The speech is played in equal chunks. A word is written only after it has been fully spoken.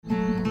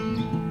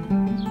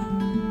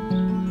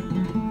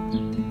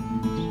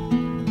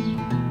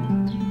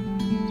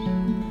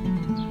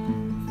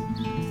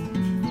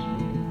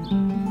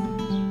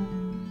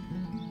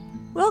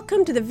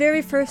Welcome to the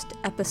very first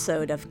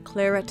episode of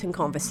Claret in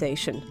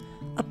Conversation,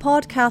 a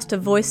podcast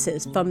of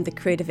voices from the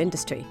creative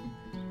industry.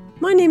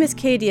 My name is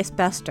Katie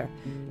Asbester,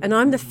 and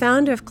I'm the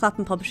founder of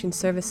Clapham Publishing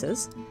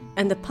Services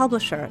and the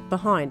publisher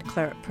behind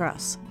Claret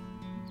Press.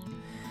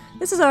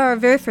 This is our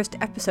very first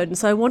episode, and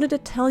so I wanted to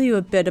tell you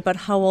a bit about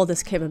how all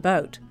this came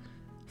about.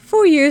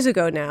 4 years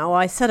ago now,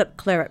 I set up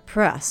Claret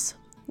Press.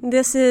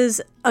 This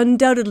is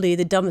undoubtedly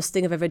the dumbest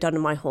thing I've ever done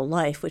in my whole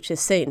life, which is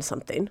saying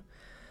something.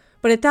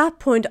 But at that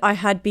point, I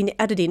had been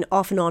editing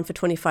off and on for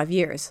 25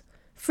 years,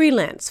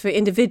 freelance for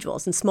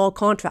individuals and small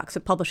contracts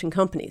with publishing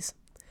companies.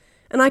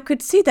 And I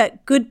could see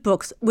that good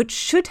books, which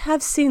should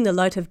have seen the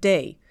light of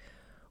day,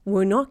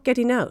 were not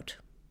getting out.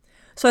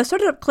 So I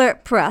started up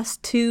Claret Press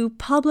to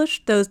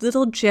publish those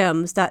little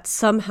gems that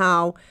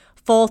somehow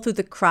fall through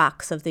the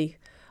cracks of the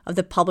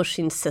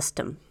publishing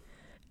system.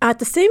 At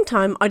the same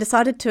time, I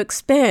decided to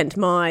expand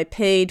my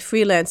paid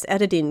freelance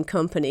editing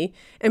company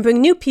and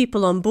bring new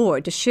people on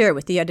board to share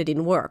with the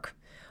editing work,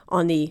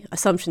 on the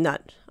assumption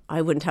that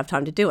I wouldn't have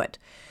time to do it.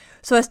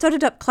 So I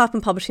started up Clapham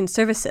Publishing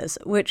Services,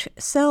 which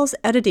sells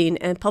editing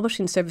and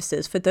publishing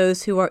services for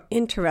those who are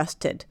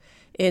interested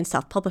in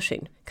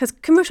self-publishing. Because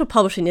commercial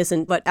publishing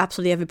isn't what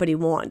absolutely everybody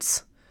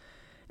wants.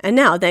 And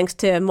now, thanks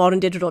to modern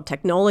digital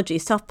technology,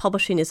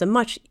 self-publishing is a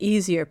much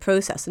easier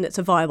process and it's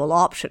a viable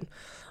option.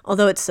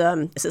 Although it's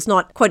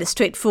not quite as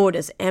straightforward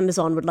as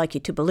Amazon would like you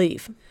to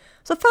believe.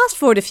 So fast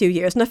forward a few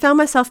years and I found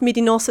myself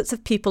meeting all sorts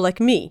of people like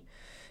me,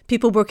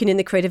 people working in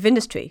the creative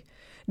industry,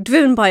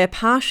 driven by a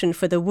passion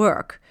for the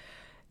work,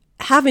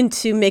 having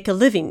to make a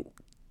living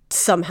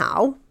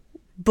somehow,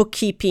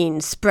 bookkeeping,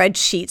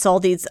 spreadsheets, all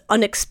these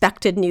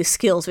unexpected new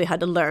skills we had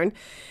to learn.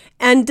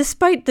 And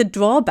despite the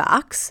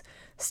drawbacks,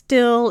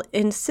 still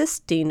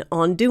insisting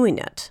on doing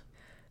it.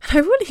 And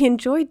I really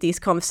enjoyed these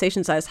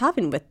conversations I was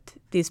having with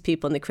these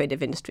people in the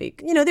creative industry.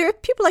 You know, they're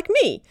people like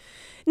me,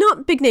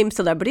 not big name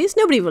celebrities,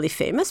 nobody really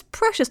famous,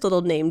 precious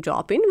little name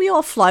dropping. We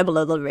all fly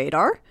below the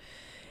radar.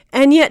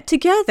 And yet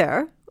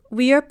together,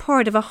 we are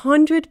part of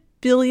 £100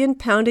 billion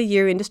a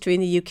year industry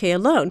in the UK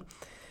alone.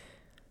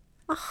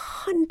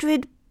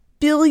 £100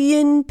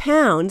 billion.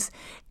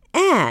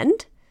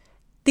 And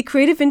the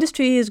creative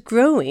industry is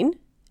growing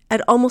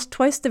at almost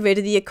twice the rate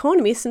of the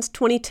economy since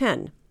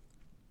 2010.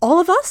 All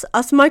of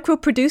us micro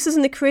producers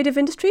in the creative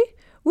industry,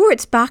 we're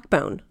its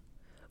backbone.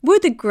 We're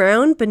the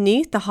ground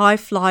beneath the high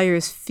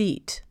flyers'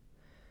 feet.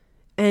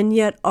 And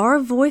yet our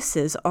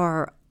voices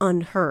are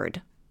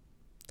unheard.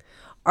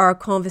 Our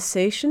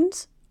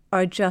conversations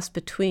are just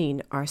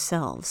between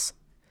ourselves.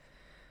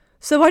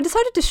 So I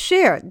decided to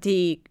share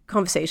the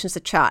conversations, the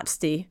chats,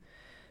 the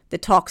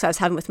talks I was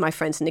having with my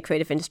friends in the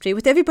creative industry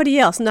with everybody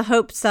else in the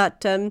hopes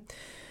that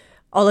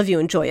all of you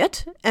enjoy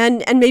it,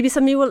 and maybe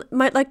some of you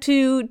might like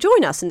to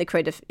join us in the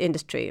creative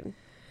industry.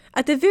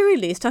 At the very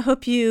least, I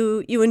hope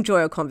you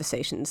enjoy our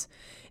conversations.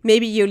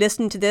 Maybe you're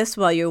listening to this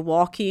while you're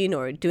walking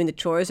or doing the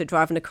chores or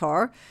driving a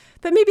car,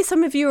 but maybe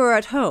some of you are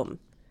at home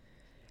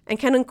and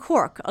can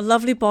uncork a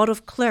lovely bottle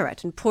of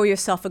claret and pour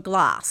yourself a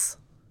glass.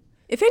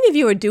 If any of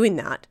you are doing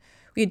that,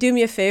 will you do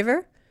me a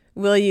favor?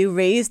 Will you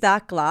raise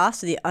that glass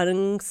to the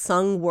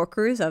unsung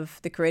workers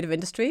of the creative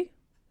industry?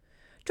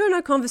 Join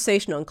our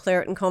conversation on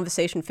Claret in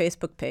Conversation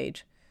Facebook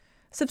page.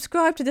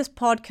 Subscribe to this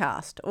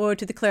podcast or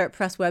to the Claret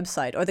Press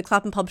website or the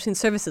Clapham Publishing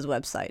Services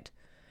website.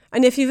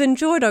 And if you've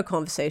enjoyed our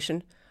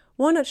conversation,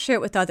 why not share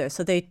it with others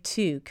so they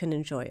too can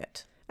enjoy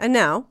it? And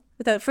now,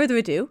 without further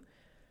ado,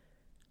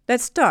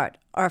 let's start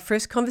our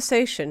first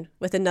conversation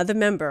with another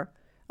member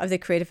of the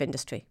creative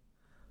industry.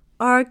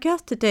 Our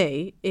guest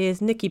today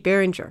is Nikki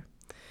Beringer.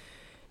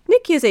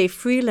 Nikki is a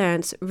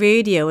freelance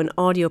radio and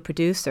audio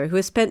producer who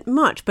has spent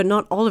much, but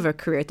not all of her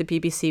career at the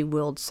BBC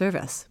World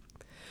Service.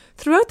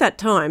 Throughout that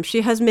time,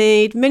 she has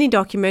made many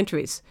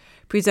documentaries,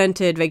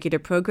 presented regular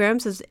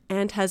programs,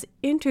 and has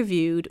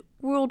interviewed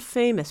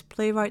world-famous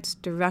playwrights,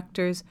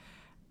 directors,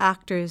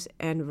 actors,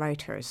 and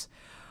writers.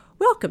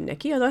 Welcome,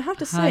 Nikki. Although I have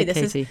to say, Hi, this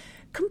Katie. is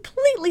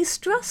completely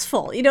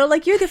stressful. You know,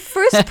 like you're the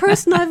first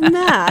person I've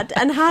met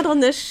and had on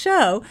this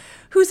show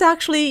who's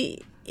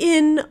actually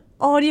in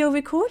audio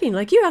recording.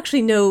 Like you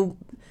actually know,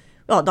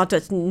 well, not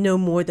just know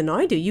more than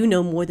I do. You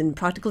know more than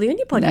practically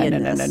anybody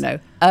in this. No.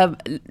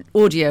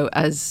 Audio,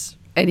 as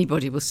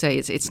anybody will say,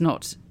 it's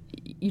not.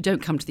 You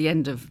don't come to the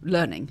end of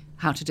learning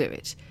how to do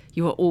it.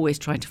 You are always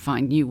trying to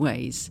find new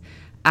ways,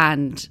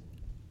 and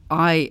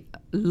I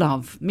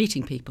love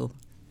meeting people.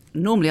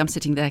 Normally, I'm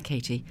sitting there,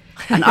 Katie,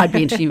 and I'd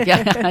be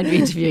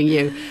interviewing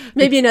you.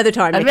 Maybe another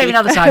time. Maybe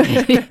another time,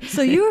 Katie.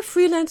 So you're a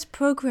freelance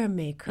program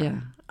maker. Yeah.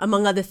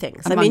 Among other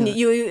things. Among other.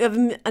 You have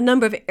a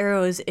number of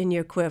arrows in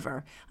your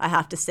quiver, I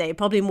have to say,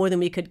 probably more than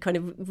we could kind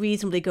of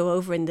reasonably go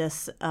over in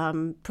this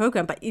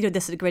program. But, you know,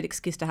 this is a great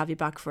excuse to have you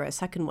back for a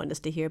second one,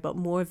 is to hear about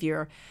more of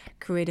your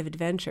creative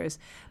adventures.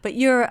 But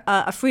you're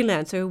a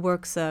freelancer who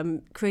works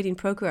creating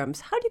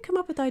programs. How do you come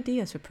up with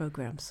ideas for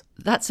programs?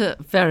 That's a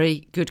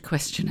very good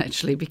question,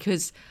 actually,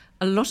 because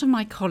a lot of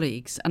my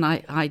colleagues, and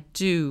I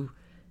do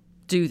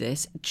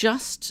this,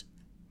 just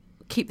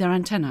keep their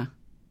antenna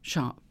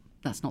sharp.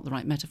 that's not the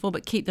right metaphor,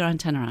 but keep their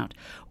antenna out.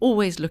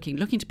 Always looking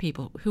to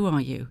people. Who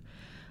are you?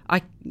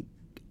 I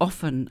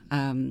often,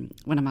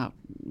 when I'm out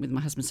with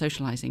my husband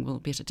socialising, we'll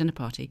be at a dinner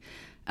party,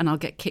 and I'll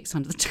get kicks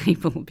under the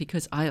table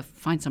because I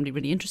find somebody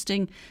really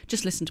interesting,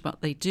 just listen to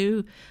what they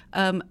do,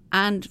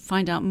 and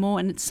find out more.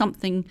 And it's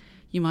something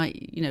you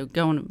might, be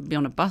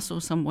on a bus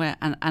or somewhere,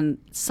 and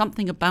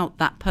something about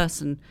that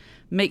person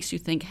makes you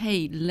think,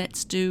 hey,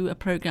 let's do a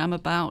programme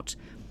about...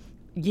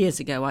 Years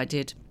ago, I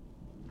did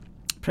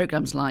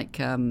programmes like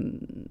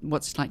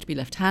what's it like to be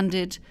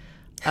left-handed,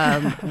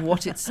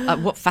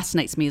 what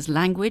fascinates me is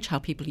language, how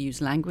people use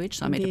language.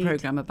 So I made a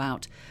programme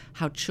about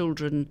how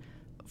children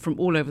from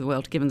all over the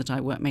world, given that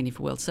I work mainly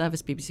for World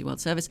Service, BBC World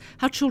Service,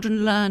 how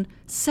children learn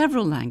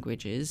several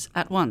languages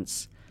at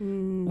once,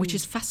 which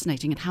is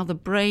fascinating, and how the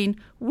brain,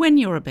 when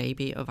you're a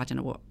baby of I don't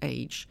know what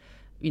age,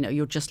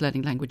 you're just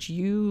learning language,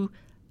 you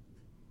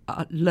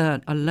are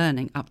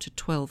learning up to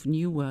 12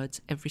 new words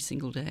every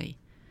single day.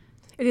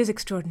 It is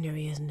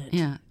extraordinary, isn't it?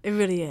 Yeah. It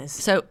really is.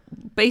 So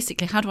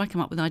basically, how do I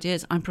come up with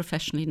ideas? I'm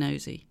professionally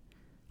nosy.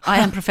 I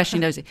am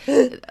professionally nosy.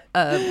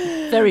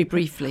 Very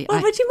briefly.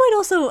 Well, but you might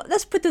also,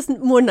 let's put this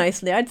more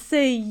nicely. I'd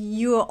say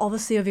you're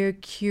obviously a very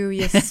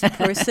curious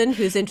person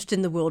who's interested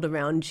in the world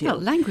around you. Well,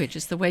 language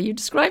is the way you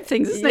describe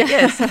things, isn't it?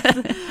 Yes.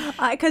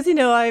 Because,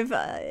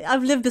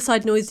 I've lived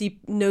beside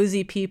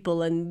nosy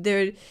people, and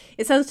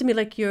it sounds to me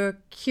like you're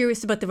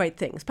curious about the right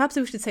things. Perhaps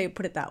we should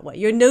put it that way.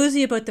 You're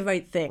nosy about the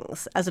right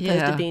things as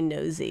opposed to being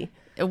nosy.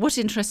 What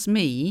interests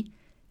me,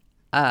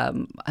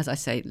 as I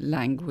say,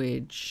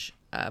 language...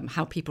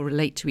 how people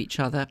relate to each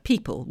other,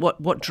 people,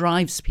 what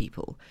drives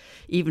people.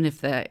 Even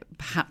if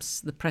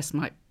perhaps the press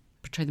might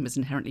portray them as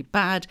inherently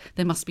bad,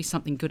 there must be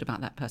something good about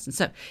that person.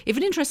 So if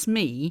it interests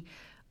me,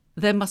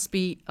 there must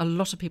be a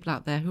lot of people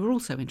out there who are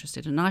also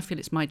interested. And I feel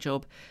it's my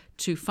job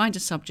to find a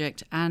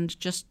subject and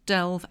just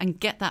delve and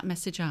get that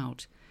message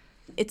out.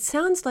 It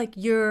sounds like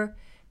your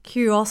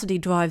curiosity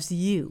drives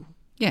you.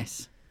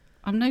 Yes,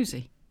 I'm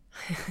nosy.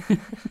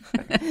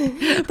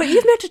 But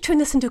you've managed to turn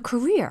this into a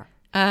career.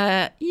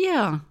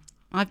 Yeah.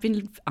 I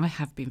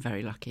have been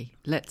very lucky.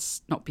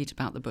 Let's not beat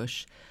about the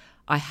bush.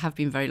 I have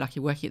been very lucky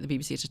working at the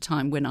BBC at a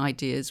time when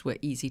ideas were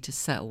easy to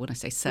sell. When I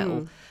say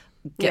sell,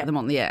 get them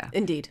on the air.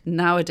 Indeed.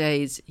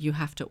 Nowadays, you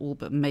have to all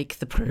but make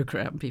the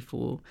programme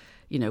before,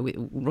 we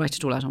write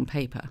it all out on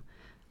paper.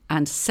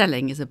 And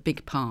selling is a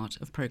big part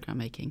of programme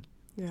making.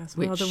 Yes,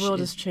 well, the world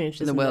has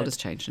changed, The world has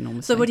changed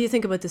enormously. So what do you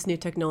think about this new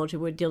technology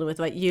we're dealing with?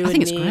 Like you I and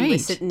think it's me, great. we're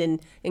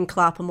sitting in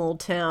Clapham Old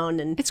Town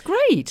and it's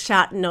great,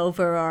 chatting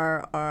over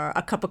our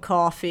a cup of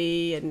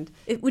coffee. And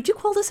would you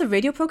call this a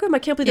radio program? I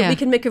can't believe that we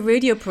can make a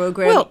radio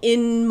program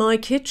in my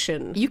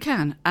kitchen. You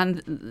can,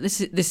 and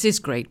this is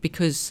great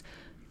because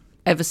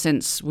ever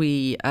since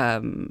the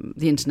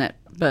internet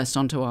burst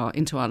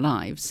into our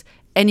lives,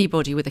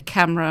 anybody with a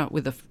camera,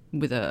 with a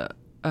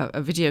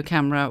video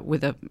camera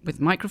with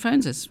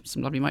microphones, there's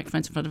some lovely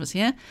microphones in front of us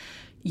here,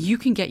 you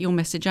can get your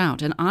message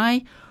out. And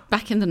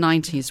back in the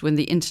 90s when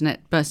the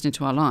internet burst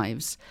into our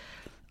lives,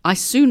 I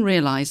soon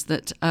realised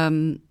that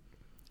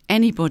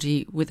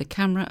anybody with a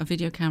camera, a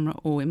video camera,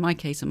 or in my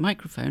case a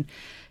microphone,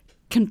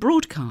 can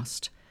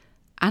broadcast.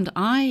 And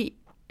I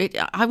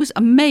was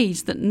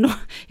amazed that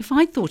if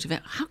I thought of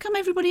it, how come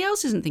everybody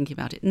else isn't thinking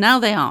about it? Now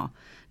they are.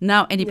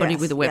 Now anybody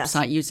with a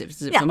website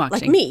uses it for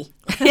marketing. Like me.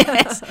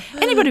 Yes,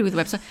 anybody with a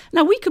website.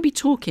 Now we could be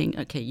talking,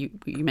 okay, you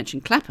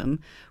mentioned Clapham,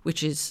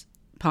 which is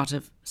part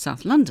of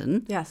South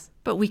London. Yes.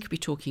 But we could be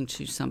talking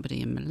to somebody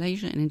in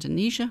Malaysia and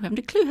Indonesia who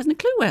hasn't a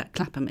clue where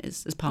Clapham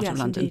is as part of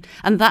London. Indeed.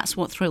 And that's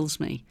what thrills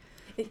me.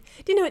 Do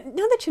you know,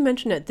 now that you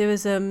mention it, there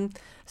was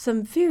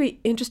some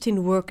very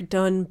interesting work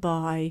done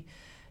by,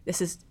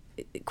 this is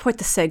quite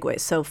the segue,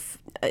 so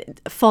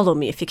follow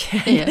me if you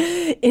can. Yeah.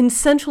 In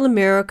Central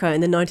America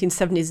in the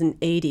 1970s and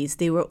 80s,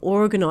 they were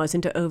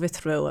organized to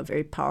overthrow a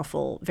very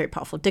powerful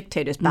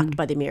dictators backed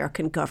by the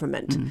American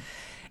government.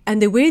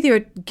 And the way they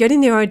were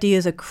getting their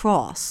ideas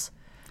across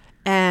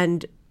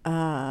and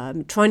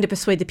trying to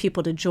persuade the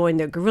people to join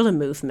their guerrilla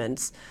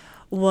movements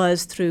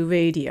was through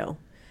radio.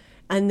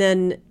 And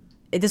then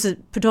this is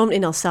predominantly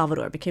in El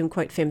Salvador, became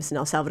quite famous in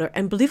El Salvador.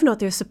 And believe it or not,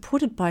 they're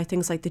supported by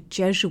things like the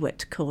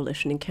Jesuit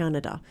Coalition in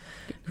Canada,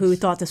 who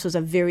thought this was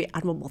a very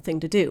admirable thing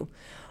to do.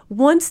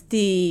 Once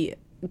the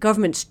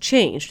governments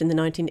changed in the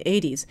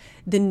 1980s,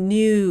 the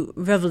new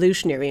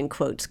revolutionary, in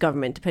quotes,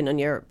 government, depending on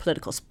your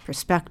political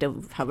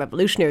perspective, how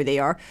revolutionary they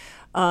are,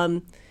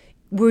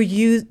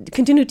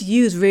 continued to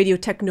use radio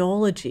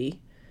technology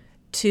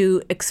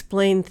to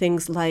explain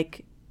things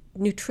like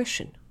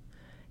nutrition.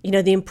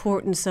 The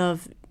importance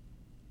of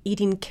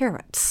eating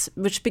carrots,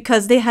 which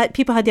because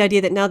people had the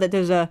idea that now that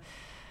there's a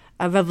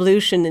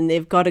revolution and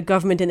they've got a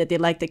government in it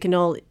they can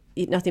all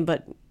eat nothing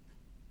but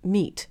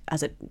meat,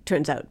 as it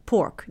turns out,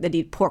 pork. They'd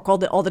eat pork all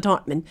the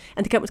time, and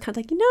the government was kind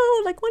of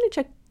like, why don't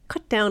you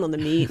cut down on the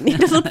meat and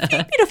eat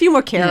a few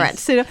more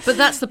carrots? Yes. But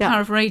that's the power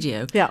of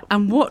radio. Yeah.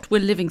 And what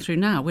we're living through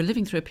now, we're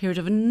living through a period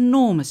of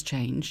enormous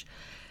change.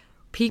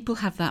 People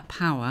have that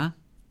power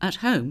at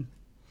home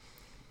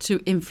to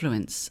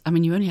influence. I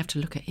mean, you only have to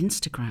look at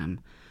Instagram.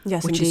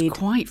 Yes, which indeed. is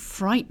quite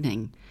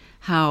frightening.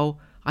 How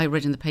I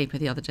read in the paper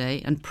the other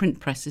day, and print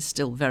press is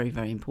still very,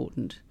 very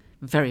important.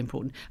 Very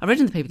important. I read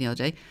in the paper the other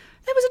day,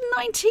 there was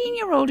a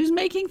 19-year-old who's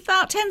making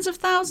tens of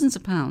thousands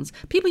of pounds.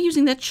 People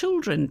using their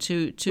children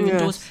to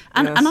endorse.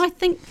 And I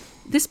think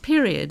this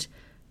period,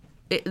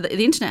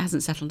 the internet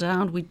hasn't settled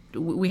down.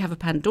 We have a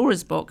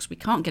Pandora's box. We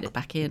can't get it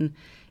back in.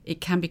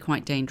 It can be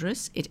quite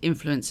dangerous. It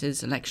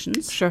influences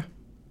elections. Sure.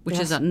 Which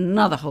is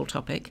another whole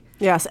topic.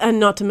 Yes, and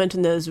not to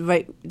mention those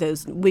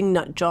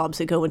wingnut jobs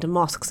that go into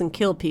mosques and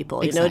kill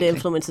people. Exactly. It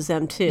influences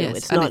them too.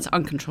 Yes, it's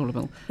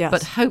uncontrollable. Yes.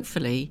 But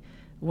hopefully,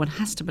 one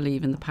has to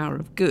believe in the power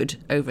of good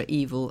over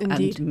evil.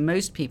 Indeed. And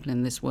most people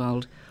in this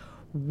world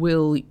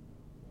will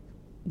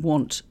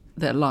want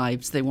their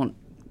lives. They want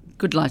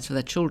good lives for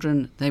their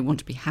children. They want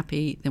to be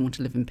happy. They want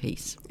to live in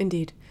peace.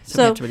 Indeed.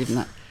 So we have to believe in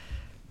that.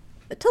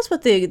 Tell us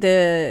about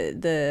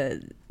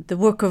the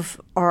work of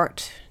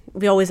art.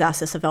 We always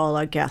ask this of all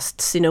our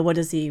guests. What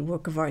is the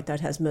work of art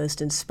that has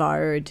most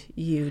inspired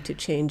you to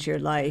change your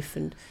life?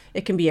 And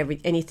it can be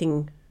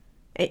anything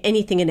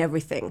and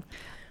everything.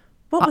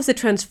 What was the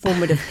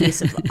transformative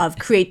piece of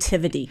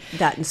creativity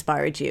that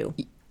inspired you?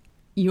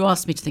 You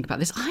asked me to think about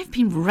this. I've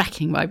been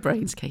racking my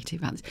brains, Katie,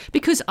 about this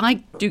because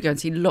I do go and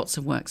see lots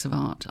of works of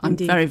art. I'm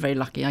Indeed. very, very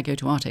lucky. I go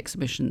to art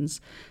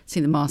exhibitions, see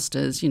the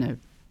masters,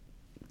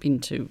 been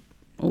to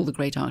all the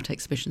great art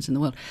exhibitions in the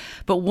world.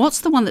 But what's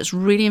the one that's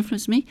really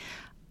influenced me?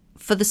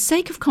 For the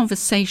sake of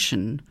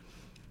conversation,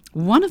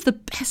 one of the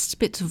best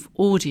bits of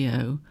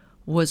audio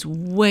was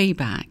way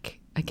back,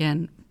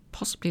 again,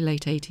 possibly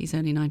late 80s,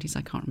 early 90s,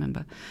 I can't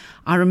remember.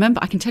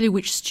 I can tell you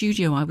which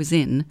studio I was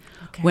in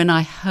when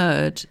I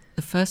heard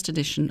the first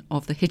edition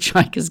of The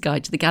Hitchhiker's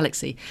Guide to the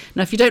Galaxy.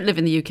 Now, if you don't live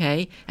in the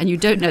UK and you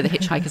don't know The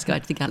Hitchhiker's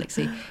Guide to the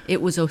Galaxy,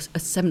 it was a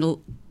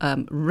seminal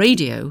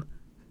radio.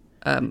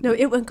 No,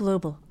 it went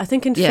global. I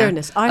think in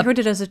fairness, I heard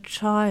it as a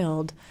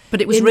child.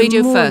 But it was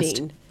radio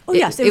first. Oh,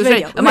 yes, it was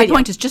radio. And my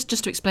point is just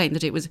to explain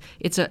that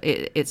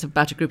it's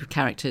about a group of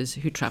characters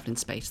who travel in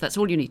space. That's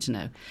all you need to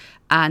know.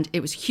 And it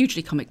was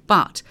hugely comic.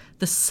 But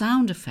the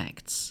sound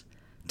effects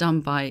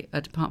done by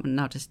a department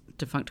now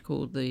defunct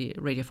called the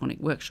Radiophonic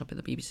Workshop at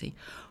the BBC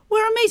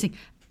were amazing,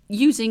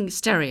 using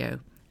stereo.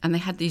 And they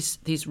had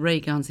these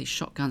ray guns, these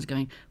shotguns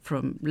going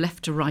from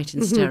left to right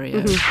in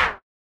stereo.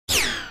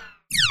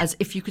 As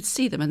if you could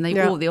see them, and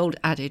all the old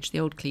adage, the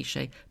old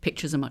cliche,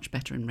 pictures are much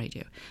better in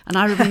radio. And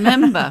I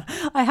remember...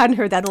 I hadn't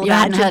heard that old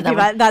adage.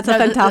 That's a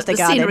fantastic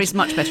the adage. scenery is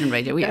much better in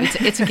radio.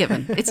 It's a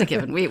given. It's a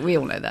given. We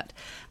all know that.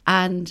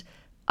 And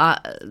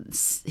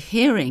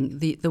hearing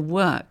the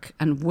work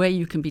and where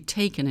you can be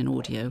taken in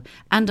audio,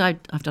 and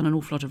I've done an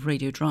awful lot of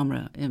radio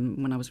drama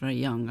when I was very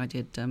young.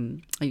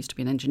 I used to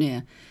be an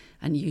engineer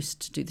and used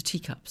to do the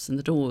teacups and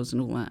the doors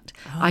and all that.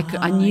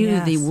 I knew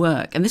the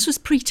work, and this was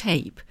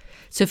pre-tape.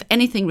 So if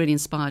anything really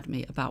inspired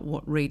me about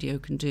what radio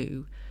can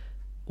do,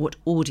 what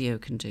audio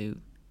can do,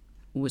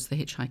 was The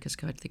Hitchhiker's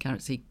Guide to the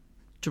Galaxy,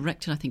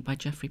 directed, I think, by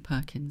Jeffrey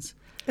Perkins.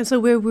 And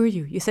so where were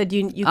you? You said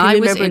you can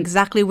remember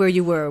exactly where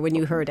you were when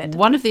you heard it.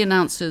 One of the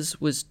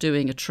announcers was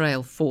doing a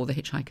trail for The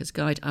Hitchhiker's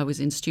Guide. I was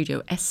in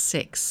Studio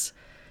S6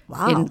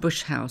 in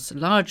Bush House, a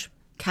large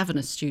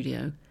cavernous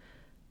studio.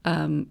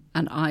 And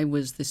I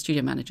was the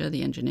studio manager,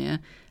 the engineer,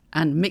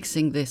 and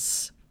mixing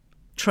this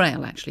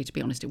trail, actually, to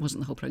be honest. It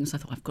wasn't the whole program, so I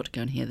thought, I've got to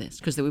go and hear this,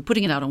 because they were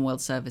putting it out on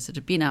World Service. It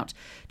had been out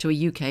to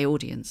a UK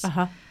audience.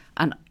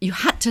 And you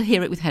had to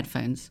hear it with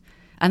headphones.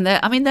 And there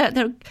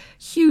are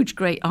huge,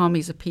 great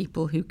armies of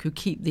people who could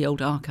keep the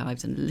old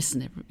archives and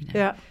listen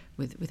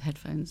with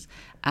headphones.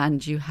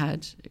 And you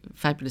had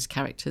fabulous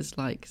characters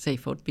like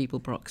Zaphod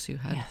Beeblebrox, who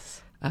had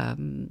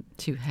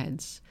two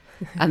heads.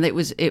 And it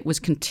was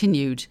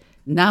continued.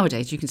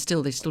 Nowadays, they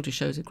still do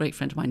shows. A great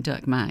friend of mine,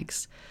 Dirk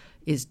Maggs,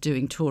 is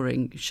doing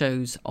touring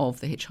shows of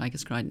The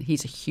Hitchhiker's Guide, and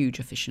he's a huge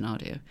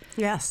aficionado.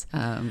 Yes.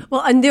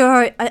 Well, and there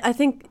are, I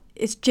think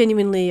it's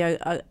genuinely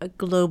a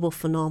global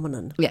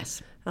phenomenon.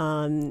 Yes.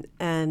 And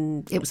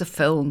it was a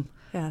film.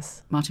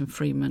 Yes. Martin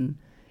Freeman.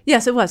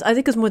 Yes, it was. I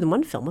think it was more than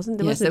one film, wasn't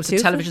there? Yes, there was a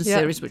television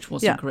series which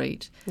wasn't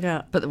great.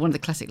 Yeah. But one of the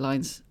classic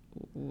lines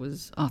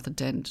was Arthur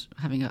Dent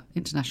having an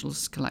international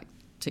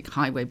galactic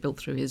highway built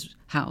through his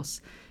house.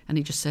 And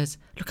he just says,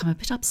 look, I'm a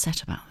bit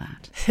upset about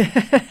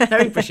that.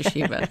 Very British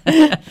humour.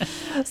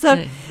 So,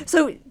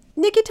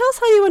 Nikki, tell us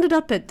how you ended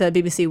up at the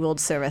BBC World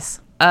Service.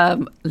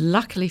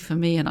 Luckily for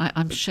me, and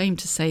I'm ashamed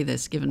to say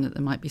this, given that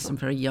there might be some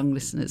very young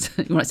listeners,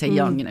 when I say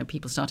young,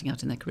 people starting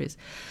out in their careers,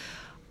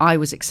 I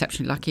was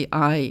exceptionally lucky.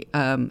 I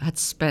had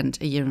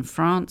spent a year in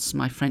France.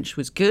 My French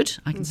was good,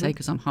 I can say,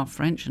 because I'm half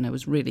French, and I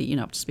was really,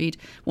 up to speed,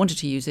 wanted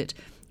to use it.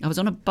 I was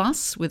on a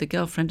bus with a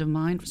girlfriend of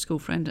mine, a school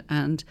friend,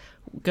 and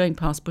going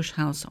past Bush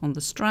House on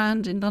the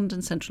Strand in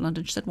London, central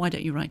London. She said, why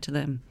don't you write to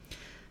them?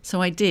 So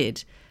I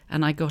did,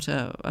 and I got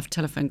a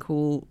telephone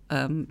call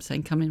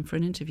saying, come in for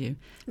an interview.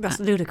 That's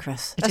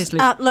ludicrous. It is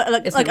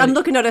ludicrous. I'm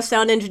looking at a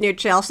sound engineer,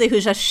 Chelsea,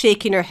 who's just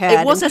shaking her head.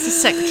 It was as a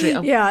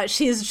secretary. Yeah,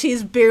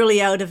 she's barely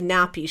out of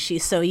nappy.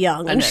 She's so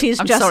young. And she's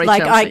I'm just sorry,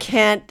 like,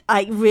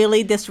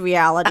 Chelsea. This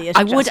reality is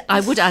I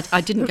would add,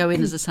 I didn't go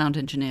in as a sound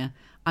engineer.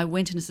 I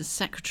went in as a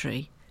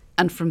secretary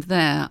And from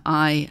there,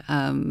 I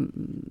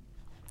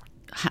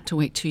had to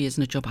wait 2 years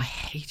in a job I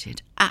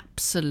hated,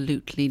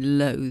 absolutely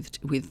loathed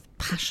with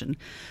passion.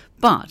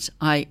 But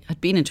I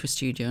had been into a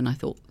studio and I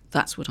thought,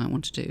 that's what I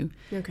want to do.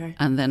 Okay.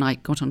 And then I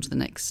got onto the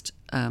next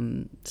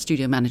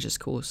studio manager's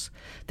course.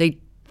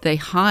 They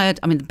hired,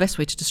 I mean, the best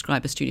way to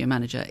describe a studio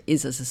manager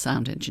is as a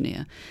sound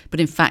engineer. But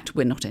in fact,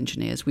 we're not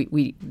engineers.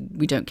 We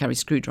don't carry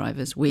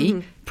screwdrivers.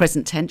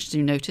 Present tense, do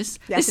you notice?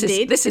 Yes,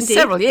 This is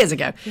several years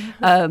ago.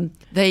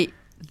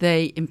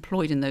 They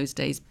employed in those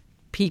days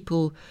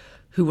people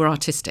who were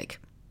artistic.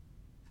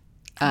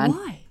 And,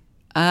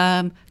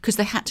 why? Because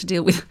they had to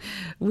deal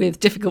with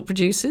difficult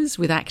producers,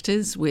 with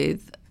actors,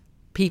 with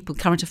people,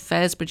 current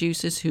affairs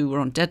producers who were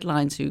on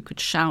deadlines, who could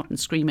shout and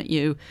scream at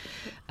you.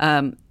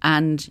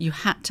 And you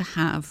had to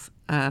have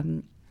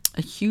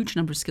a huge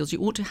number of skills. You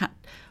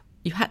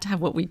had to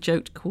have what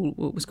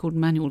was called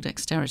manual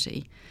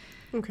dexterity,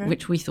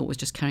 which we thought was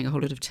just carrying a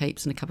whole lot of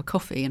tapes and a cup of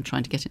coffee and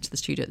trying to get into the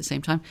studio at the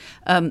same time.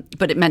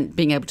 But it meant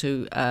being able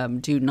to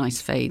do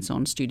nice fades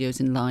on studios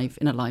in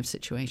a live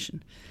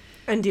situation.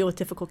 And deal with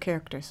difficult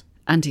characters.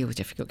 The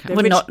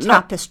rich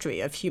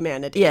tapestry of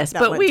humanity. Yes,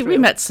 but we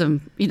met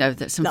some,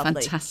 some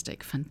Lovely.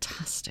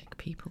 fantastic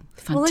people.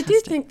 Well, I do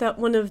think that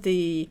one of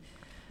the,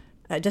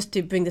 just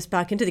to bring this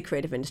back into the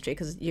creative industry,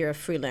 because you're a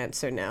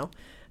freelancer now,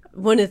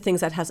 one of the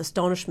things that has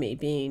astonished me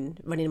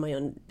running my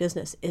own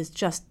business is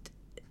just,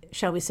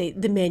 shall we say,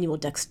 the manual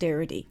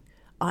dexterity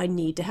I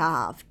need to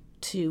have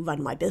to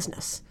run my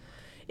business.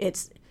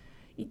 It's,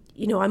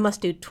 I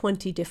must do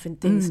 20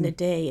 different things in a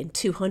day and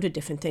 200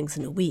 different things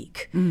in a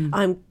week.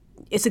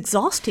 It's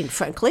exhausting,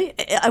 frankly.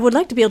 I would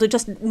like to be able to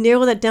just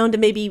narrow that down to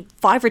maybe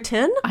 5 or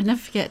 10. I never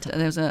forget,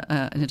 there was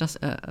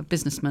a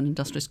businessman,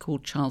 industrialist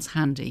called Charles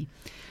Handy,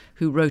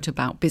 who wrote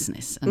about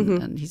business.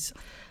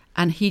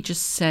 And he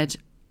just said,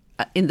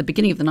 in the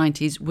beginning of the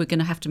 90s, we're going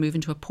to have to move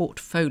into a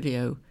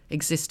portfolio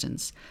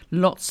existence.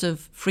 Lots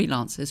of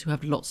freelancers who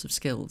have lots of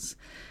skills.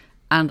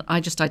 And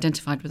I just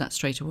identified with that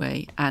straight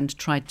away and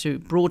tried to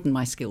broaden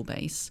my skill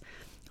base.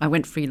 I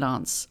went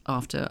freelance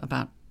after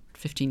about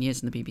 15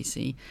 years in the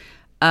BBC.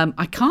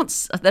 I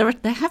can't. There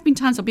have been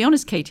times. I'll be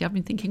honest, Katie. I've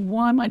been thinking,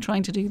 why am I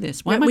trying to do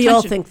this? Why am I? We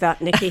all think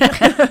that, Nikki.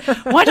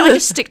 Why don't I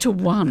just stick to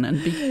one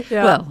and be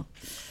well?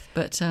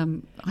 But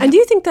and do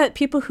you think that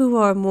people who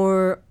are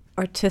more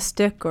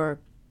artistic or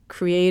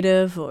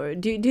creative, or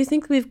do you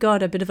think we've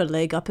got a bit of a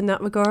leg up in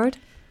that regard?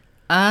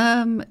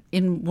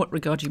 In what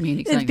regard do you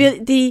mean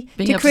exactly?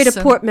 To create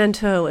a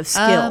portmanteau of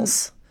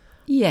skills.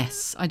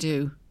 Yes, I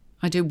do.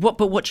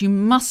 What you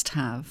must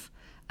have.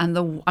 And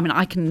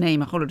I can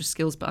name a whole lot of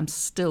skills, but I'm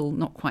still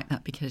not quite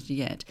that big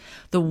yet.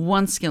 The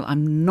one skill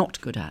I'm not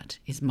good at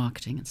is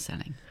marketing and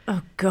selling.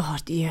 Oh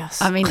God,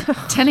 yes. I mean,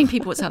 telling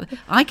people what's out there.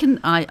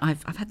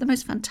 I've had the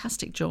most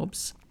fantastic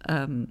jobs,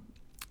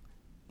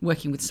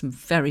 working with some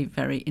very,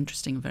 very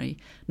interesting, very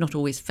not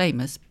always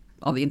famous,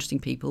 are the interesting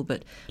people,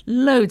 but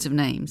loads of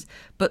names.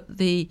 But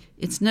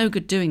it's no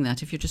good doing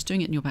that if you're just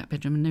doing it in your back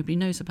bedroom and nobody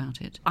knows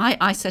about it.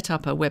 I set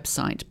up a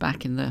website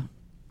back in the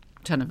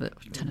turn of the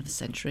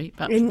century.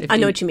 About 15, I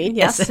know what you mean,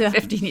 yes.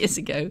 15 years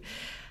ago.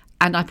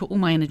 And I put all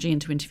my energy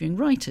into interviewing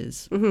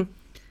writers. Mm-hmm.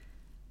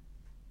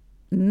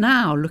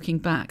 Now, looking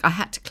back, I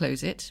had to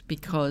close it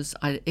because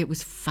it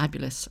was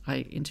fabulous.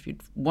 I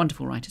interviewed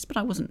wonderful writers, but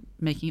I wasn't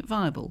making it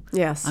viable.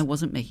 Yes. I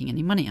wasn't making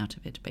any money out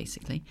of it,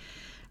 basically.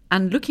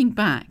 And looking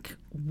back,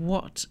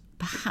 what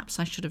perhaps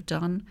I should have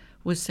done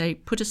was say,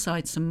 put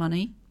aside some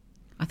money.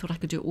 I thought I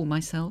could do it all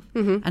myself,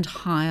 and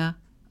hire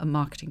a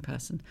marketing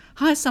person.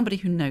 Hire somebody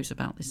who knows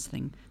about this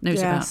thing,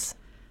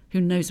 who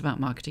knows about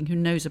marketing, who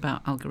knows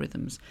about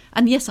algorithms.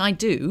 And yes, I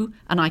do,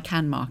 and I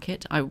can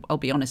market. I'll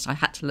be honest, I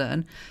had to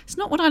learn. It's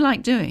not what I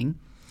like doing.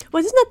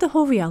 Well, isn't that the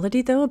whole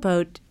reality, though,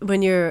 about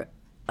when you're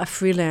a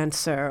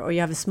freelancer or you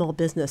have a small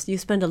business, you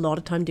spend a lot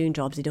of time doing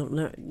jobs you don't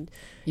learn.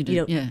 You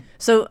do, yeah.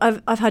 So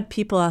I've had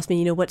people ask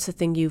me, what's the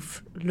thing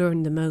you've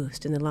learned the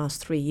most in the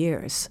last 3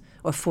 years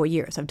or 4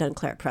 years? I've done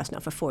Claret Press now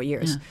for 4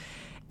 years. Yeah.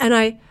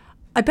 And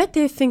I bet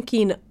they're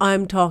thinking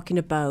I'm talking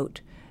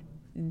about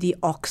the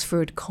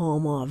Oxford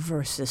comma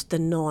versus the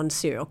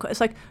non-serial.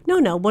 It's like,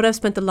 no, what I've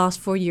spent the last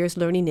 4 years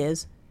learning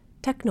is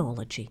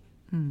technology.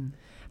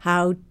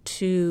 How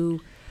to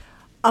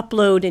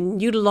upload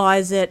and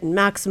utilize it and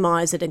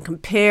maximize it and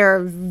compare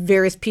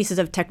various pieces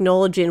of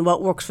technology and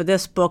what works for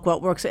this book,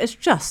 what works. It's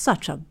just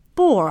such a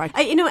bore.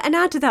 And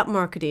add to that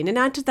marketing and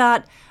add to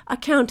that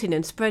accounting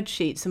and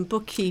spreadsheets and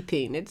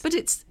bookkeeping. But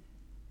it's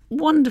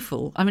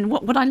wonderful. I mean,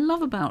 what I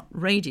love about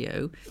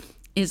radio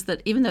is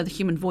that even though the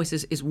human voice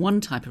is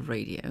one type of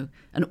radio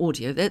and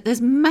audio,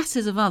 there's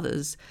masses of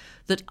others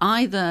that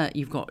either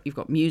you've got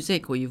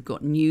music or you've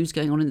got news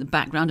going on in the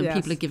background and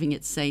people are giving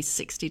it, say,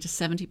 60 to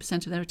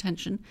 70% of their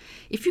attention.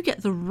 If you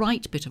get the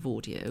right bit of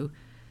audio,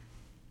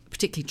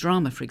 particularly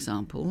drama, for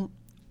example,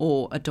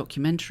 or a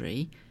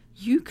documentary,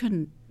 you've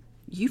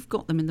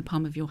got them in the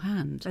palm of your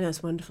hand. And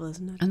that's wonderful,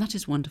 isn't it? And that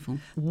is wonderful.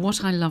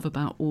 What I love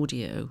about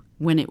audio,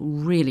 when it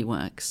really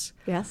works,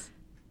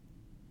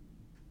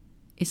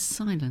 is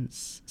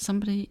silence.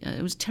 Somebody,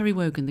 it was Terry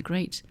Wogan, the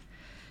great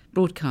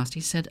broadcast,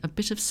 he said, a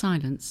bit of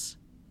silence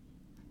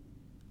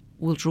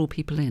will draw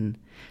people in.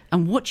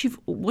 And what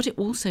it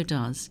also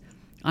does,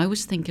 I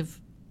always think of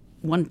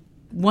one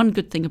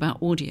good thing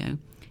about audio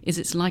is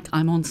it's like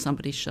I'm on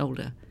somebody's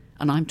shoulder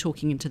and I'm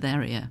talking into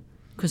their ear,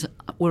 because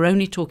we're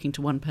only talking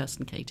to one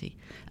person, Katie,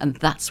 and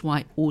that's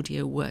why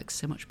audio works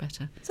so much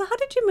better. So how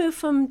did you move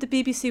from the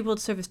BBC World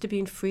Service to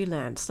being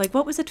freelance? Like,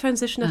 what was the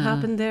transition that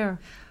happened there?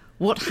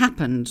 What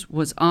happened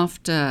was,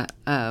 after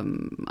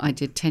I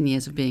did 10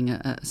 years of being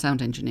a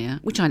sound engineer,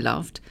 which I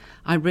loved,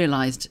 I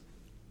realised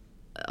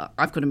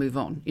I've got to move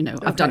on.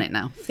 I've done it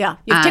now. Yeah,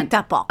 you've ticked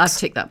that box. I've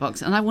ticked that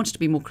box. And I wanted to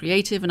be more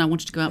creative, and I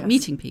wanted to go out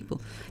meeting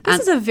people. This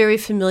is a very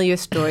familiar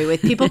story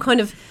with people kind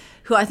of,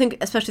 who I think,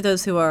 especially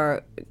those who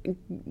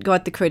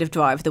got the creative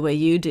drive the way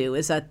you do,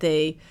 is that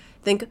they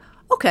think,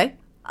 okay,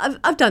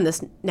 I've done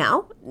this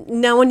now.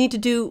 Now I need to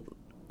do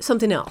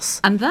something else.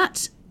 And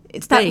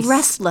it's that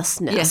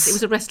restlessness. Yes, it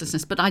was a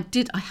restlessness. But I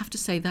have to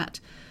say, that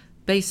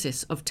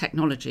basis of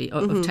technology,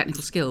 of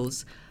technical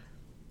skills,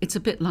 it's a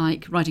bit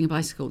like riding a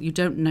bicycle. You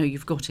don't know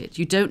you've got it.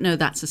 You don't know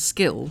that's a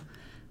skill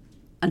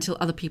until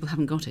other people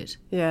haven't got it.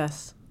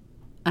 Yes.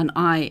 And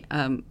I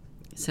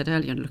said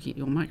earlier, looking at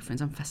your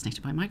microphones, I'm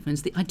fascinated by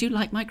microphones. I do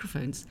like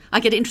microphones.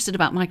 I get interested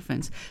about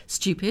microphones.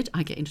 Stupid,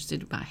 I get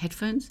interested about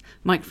headphones.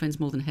 Microphones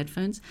more than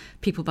headphones.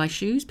 People buy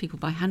shoes, people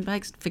buy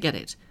handbags. Forget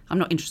it. I'm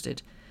not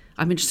interested.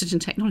 I'm interested in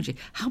technology.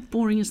 How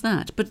boring is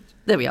that? But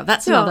there we are.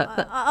 That's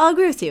another. I'll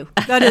agree with you.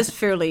 That is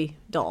fairly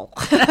dull.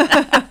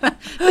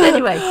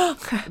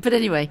 But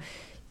anyway,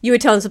 you were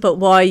telling us about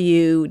why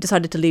you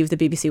decided to leave the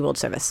BBC World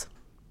Service.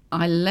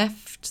 I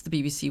left the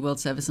BBC World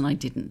Service, and I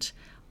didn't.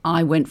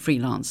 I went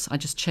freelance. I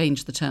just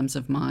changed the terms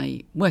of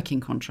my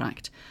working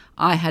contract.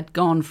 I had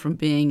gone from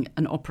being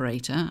an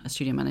operator, a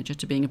studio manager,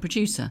 to being a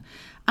producer.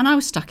 And I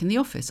was stuck in the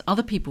office.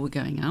 Other people were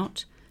going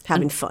out.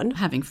 Having fun.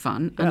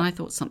 And I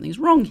thought, something's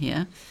wrong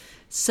here.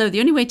 So the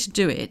only way to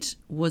do it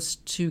was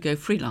to go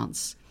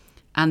freelance.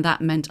 And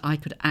that meant I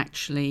could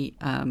actually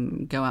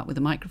go out with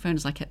a microphone.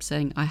 As I kept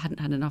saying, I hadn't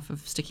had enough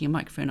of sticking a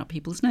microphone up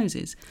people's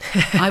noses.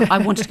 I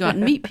wanted to go out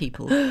and meet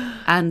people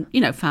and,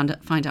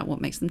 find out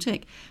what makes them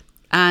tick.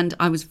 And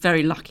I was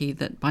very lucky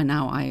that by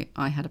now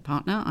I had a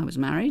partner. I was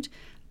married.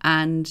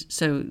 And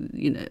so,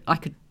 I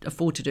could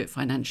afford to do it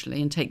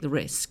financially and take the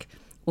risk,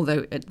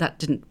 although that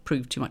didn't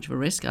prove too much of a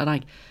risk.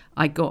 And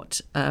I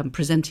got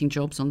presenting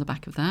jobs on the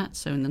back of that.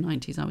 So in the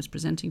 90s, I was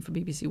presenting for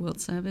BBC World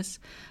Service.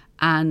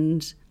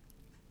 And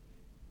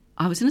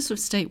I was in a sort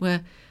of state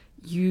where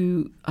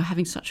you are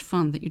having such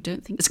fun that you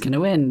don't think it's going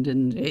to end.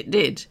 And it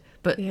did.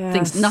 But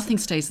nothing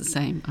stays the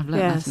same. I've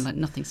learned that in life.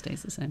 Nothing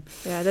stays the same.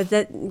 Yeah,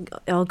 that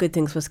all good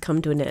things must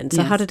come to an end.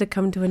 So how did it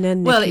come to an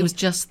end, Nikki? Well, it was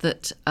just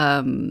that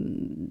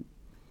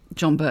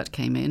John Birt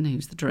came in,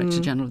 who's the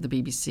Director General of the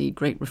BBC,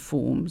 great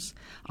reforms.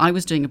 I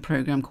was doing a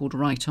programme called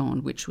Right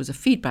On, which was a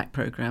feedback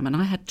programme, and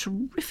I had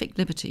terrific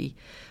liberty.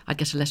 I'd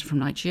get a letter from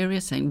Nigeria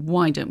saying,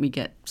 why don't we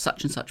get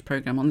such and such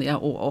programme on the air,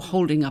 or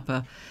holding up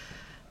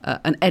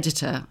an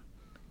editor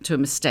to a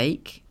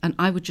mistake, and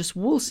I would just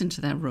waltz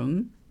into their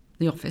room,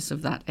 the office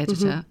of that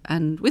editor,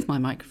 and with my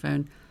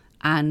microphone,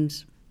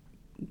 and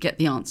get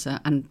the answer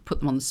and put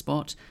them on the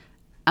spot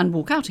and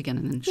walk out again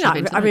and then shove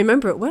it. I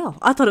remember it well.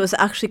 I thought it was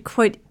actually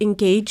quite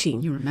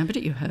engaging. You remembered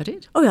it? You heard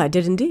it? Oh yeah, I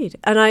did indeed.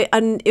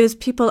 And it was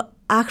people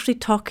actually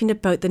talking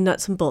about the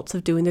nuts and bolts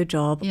of doing their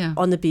job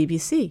on the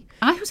BBC.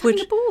 I was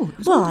having a ball. It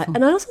was wonderful.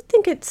 And I also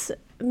think it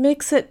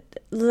makes it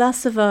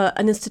less of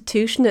an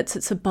institution.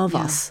 It's above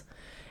us,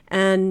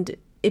 and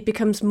it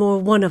becomes more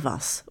one of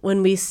us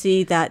when we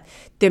see that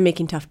they're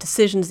making tough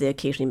decisions. They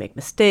occasionally make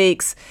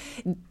mistakes.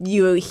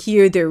 You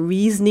hear their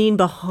reasoning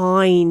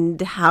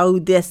behind how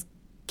this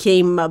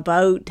came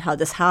about, how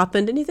this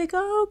happened, and you think,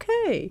 oh,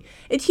 okay.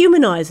 It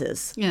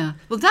humanizes. Yeah.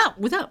 Well,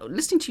 without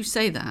listening to you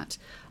say that,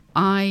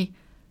 that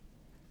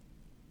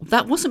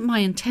wasn't my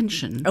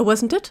intention. Oh,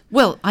 wasn't it?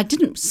 Well, I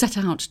didn't set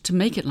out to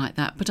make it like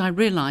that, but I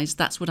realised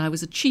that's what I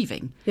was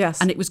achieving. Yes.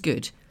 And it was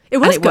good. It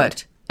was good.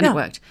 Worked. And it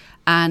worked.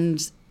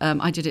 And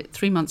I did it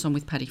 3 months on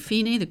with Paddy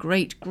Feeney, the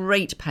great,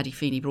 great Paddy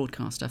Feeney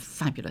broadcaster,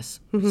 fabulous,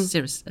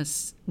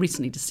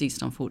 recently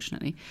deceased,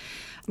 unfortunately.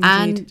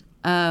 Indeed.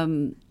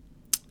 And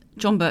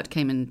John Birt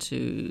came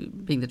into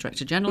being the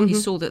Director General. He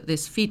saw that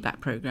this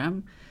feedback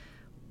programme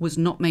was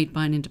not made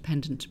by an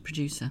independent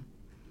producer.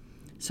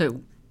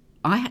 So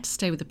I had to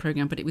stay with the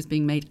programme, but it was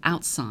being made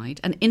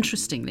outside, and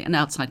interestingly, an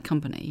outside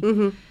company.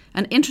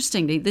 And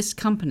interestingly, this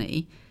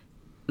company,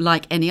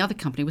 like any other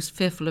company, was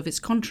fearful of its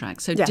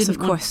contract. So didn't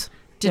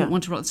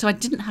want to roll. So I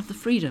didn't have the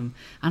freedom.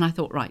 And I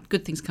thought, right,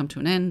 good things come to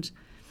an end.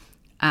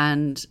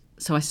 And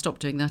so I stopped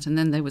doing that. And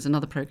then there was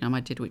another programme I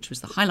did, which was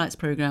the Highlights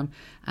programme,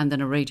 and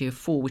then a Radio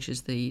 4, which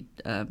is the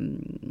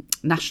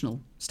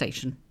national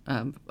station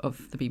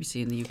of the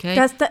BBC in the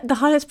UK. The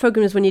Highlights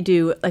programme is when you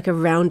do like a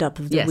roundup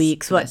of the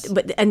week. So yes.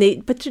 But they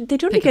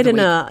don't get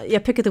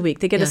in pick of the week.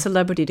 They get a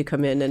celebrity to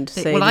come in and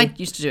say. Well, I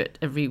used to do it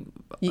every.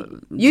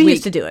 You week.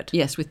 Used to do it?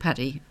 Yes, with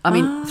Paddy. I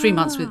mean, 3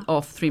 months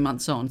off, 3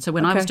 months on. So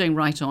when I was doing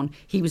Right On,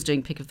 he was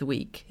doing Pick of the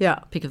Week. Yeah.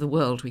 Pick of the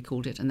World, we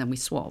called it, and then we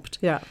swapped.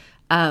 Yeah.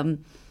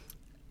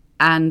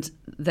 And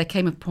there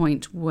came a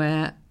point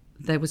where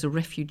there was a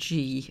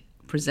refugee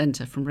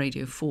presenter from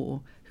Radio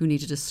 4 who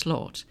needed a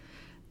slot.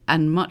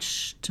 And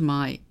much to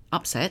my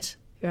upset,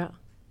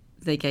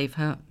 they gave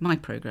her my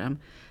programme.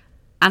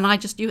 And I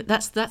just knew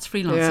that's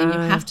freelancing. You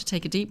have to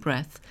take a deep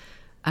breath.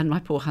 And my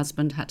poor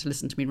husband had to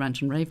listen to me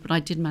rant and rave, but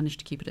I did manage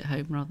to keep it at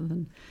home rather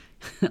than...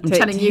 I'm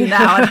telling you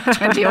now,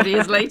 20-odd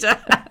years later.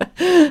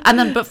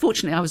 But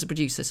fortunately, I was a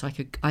producer, so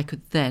I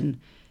could then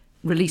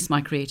release my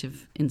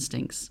creative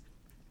instincts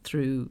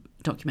through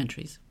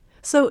documentaries.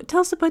 So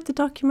tell us about the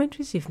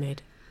documentaries you've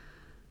made.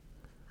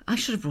 I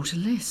should have brought a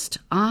list.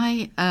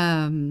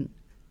 An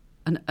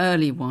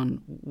early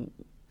one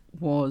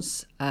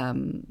was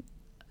an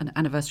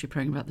anniversary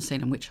programme about the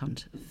Salem witch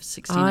hunt of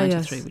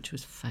 1693, which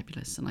was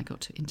fabulous, and I got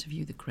to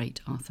interview the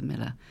great Arthur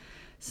Miller,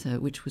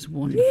 which was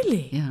wonderful.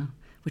 Really? Yeah,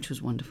 which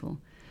was wonderful.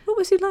 What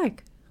was he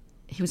like?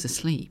 He was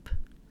asleep.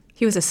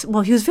 He was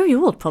he was very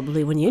old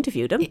probably when you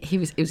interviewed him.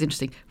 It was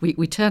interesting.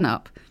 We turn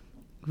up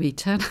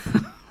to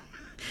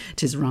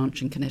his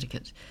ranch in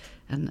Connecticut,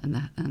 and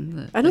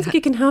I don't think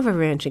you can have a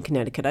ranch in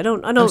Connecticut. I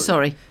don't. Oh,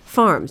 sorry.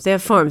 Farms. They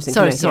have farms in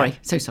Connecticut.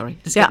 Sorry.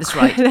 Let's get this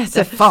right.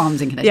 They're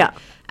farms in Connecticut. Yeah.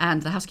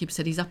 And the housekeeper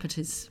said he's up at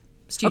his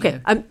studio.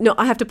 Okay. No,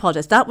 I have to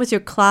apologise. That was your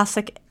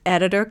classic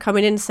editor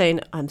coming in saying,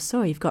 "I'm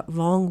sorry, you've got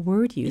wrong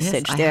word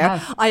usage there.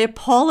 I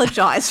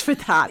apologise for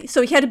that."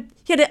 So he had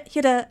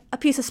a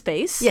piece of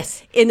space.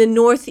 Yes. In the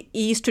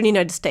northeastern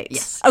United States.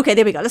 Yes. Okay,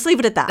 there we go. Let's leave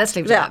it at that. That's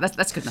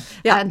good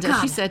enough. Yeah. And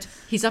she said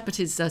he's up at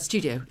his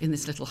studio in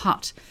this little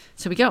hut.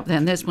 So we go up there,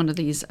 and there's one of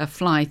these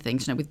fly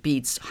things, with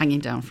beads hanging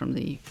down from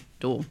the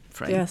door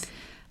frame. Yes.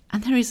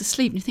 And there he's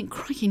asleep, and you think,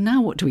 crikey,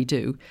 now what do we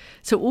do?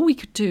 So all we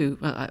could do,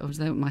 I was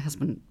there with my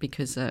husband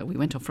because we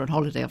went off for a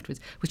holiday afterwards,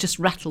 was just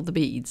rattle the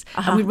beads.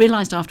 And we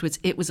realised afterwards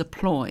it was a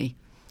ploy.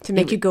 To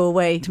make you go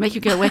away. To make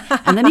you go away.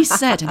 And then he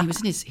said, and he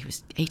was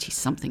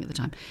 80-something at the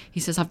time,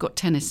 he says, I've got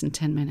tennis in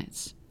 10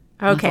 minutes.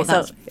 Okay, so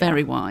that's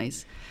very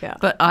wise. Yeah.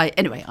 But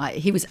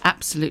he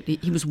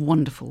was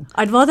wonderful.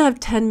 I'd rather have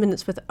 10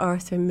 minutes with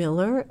Arthur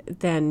Miller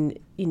than,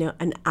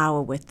 an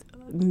hour with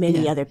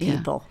many other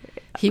people. Yeah.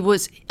 He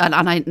was, and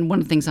one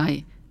of the things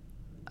I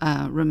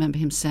remember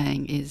him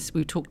saying is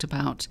we talked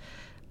about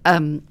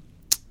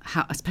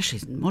how, especially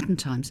in modern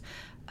times,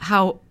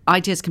 how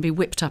ideas can be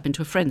whipped up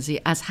into a frenzy,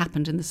 as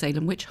happened in the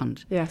Salem witch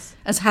hunt. Yes.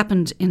 As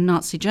happened in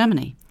Nazi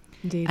Germany.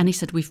 Indeed. And he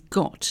said, we've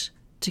got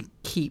to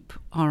keep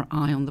our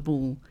eye on the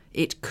ball.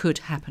 It could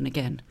happen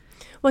again.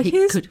 Well,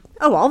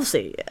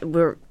 obviously,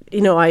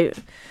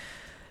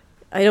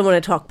 I don't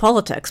want to talk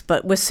politics,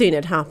 but we're seeing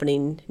it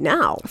happening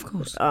now. Of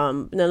course.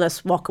 Now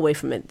let's walk away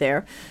from it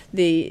there.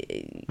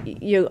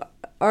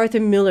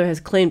 Arthur Miller has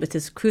claimed with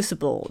his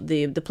Crucible,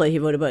 the play he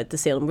wrote about the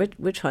Salem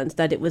witch hunts,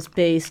 that it was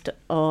based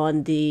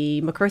on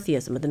the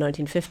McCarthyism of the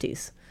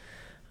 1950s,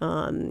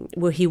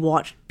 where he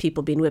watched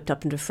people being whipped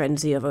up into a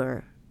frenzy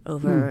over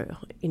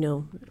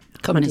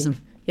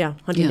communism.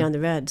 Hunting down the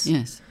Reds.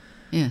 Yes.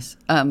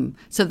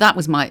 So that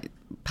was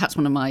perhaps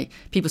one of my,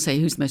 people say,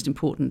 who's the most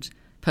important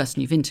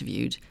person you've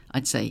interviewed?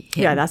 I'd say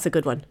him. Yeah, that's a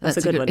good one. That's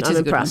a good one. I'm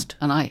impressed.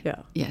 And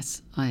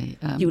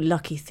you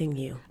lucky thing,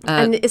 you.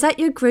 And is that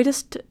your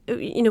greatest?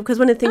 Because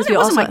one of the things it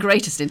wasn't my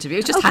greatest interview.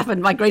 It just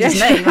happened. My greatest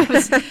name.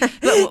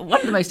 But one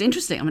of the most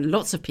interesting.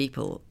 Lots of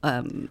people.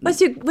 What's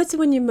the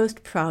one you're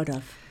most proud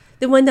of?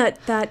 The one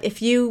that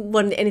if you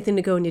wanted anything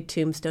to go on your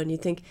tombstone, you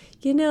think,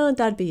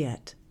 that'd be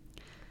it.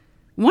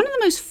 One of the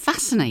most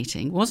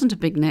fascinating, wasn't a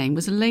big name,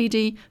 was a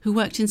lady who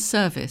worked in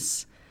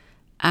service.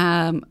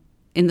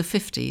 In the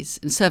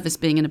 50s, in service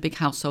being in a big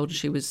household,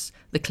 she was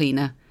the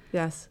cleaner.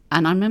 Yes.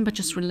 And I remember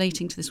just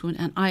relating to this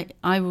woman,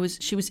 and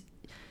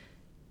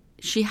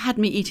she had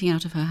me eating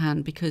out of her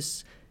hand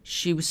because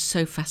she was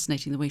so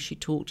fascinating the way she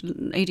talked.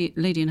 Lady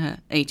in her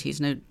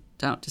 80s, no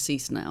doubt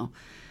deceased now,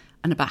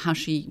 and about how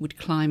she would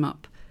climb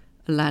up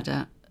a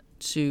ladder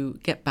to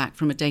get back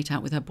from a date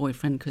out with her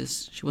boyfriend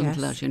because she wasn't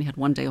allowed. She only had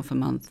 1 day off a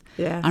month.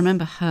 Yes. I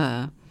remember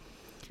her.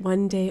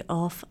 1 day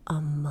off a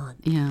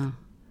month. Yeah.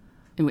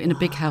 In a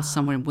big house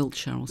somewhere in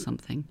Wiltshire or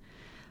something.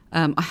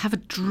 I have a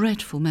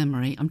dreadful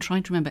memory. I'm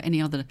trying to remember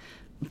any other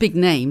big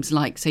names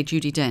like, say,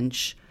 Judi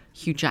Dench,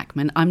 Hugh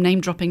Jackman. I'm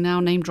name-dropping now.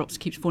 Name drops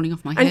keeps falling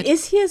off my head. And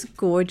is he as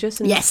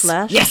gorgeous in the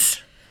flesh?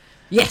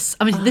 Yes.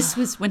 This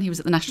was when he was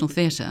at the National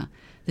Theatre.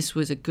 This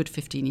was a good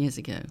 15 years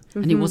ago.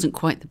 Mm-hmm. And he wasn't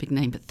quite the big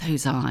name, but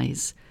those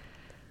eyes.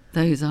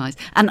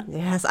 And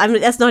yes,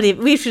 that's not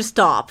even, we should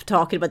stop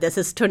talking about this.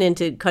 It's turned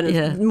into kind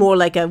of more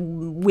like a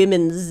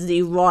women's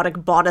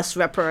erotic bodice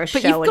ripper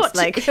show.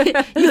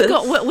 You've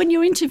got, when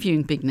you're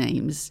interviewing big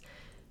names,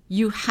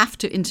 you have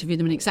to interview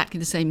them in exactly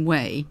the same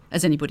way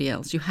as anybody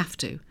else. You have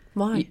to.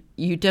 Why?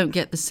 You don't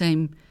get the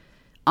same,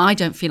 I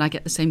don't feel I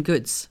get the same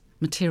goods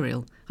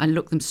material. I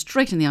look them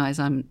straight in the eyes.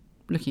 I'm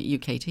looking at you,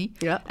 Katie.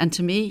 Yeah. And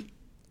to me,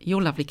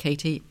 you're lovely,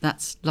 Katie.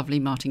 That's lovely,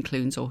 Martin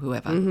Clunes or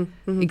whoever. Mm-hmm,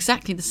 mm-hmm.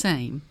 Exactly the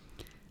same.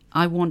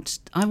 I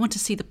want to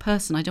see the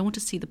person. I don't want to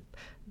see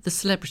the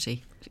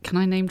celebrity. Can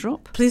I name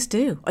drop? Please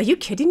do. Are you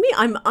kidding me?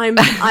 I'm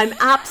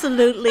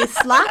absolutely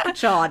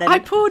slack-jawed. I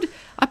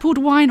poured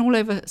wine all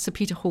over Sir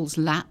Peter Hall's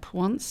lap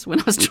once when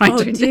I was trying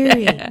to. Oh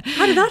dearie!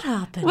 How did that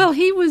happen? Well,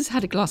 he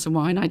had a glass of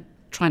wine. I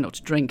try not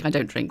to drink. I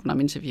don't drink when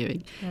I'm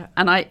interviewing. Yeah.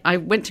 And I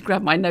went to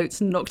grab my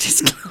notes and knocked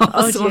his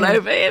glass all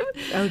over him.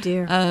 Oh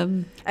dear.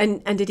 And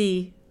did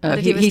he? How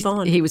did he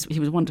respond? He was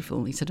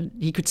wonderful. He said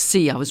he could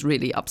see I was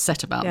really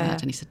upset about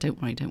that, and he said,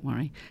 "Don't worry."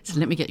 He said,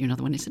 "Let me get you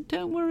another one." He said,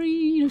 "Don't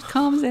worry, as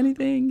calm as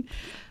anything."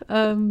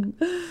 I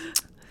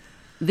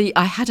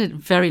had a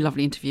very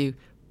lovely interview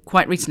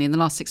quite recently in the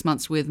last 6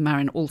 months with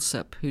Marin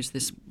Alsop, who's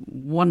this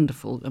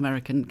wonderful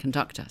American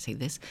conductor.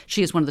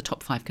 She is one of the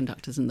top 5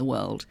 conductors in the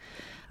world.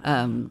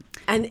 And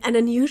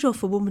unusual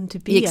for a woman to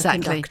be a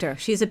conductor.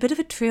 She's a bit of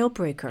a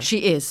trailbreaker. She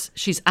is.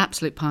 She's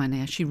absolute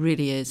pioneer. She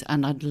really is.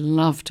 And I'd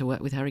love to work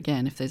with her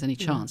again if there's any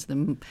chance.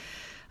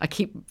 I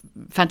keep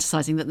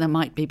fantasizing that there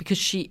might be,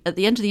 because at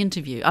the end of the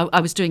interview, I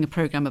was doing a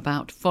program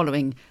about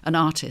following an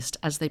artist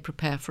as they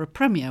prepare for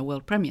a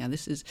world premiere.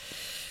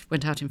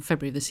 Went out in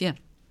February this year.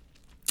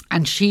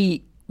 And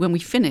when we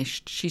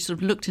finished, she sort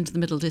of looked into the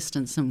middle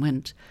distance and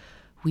went,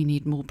 "We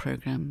need more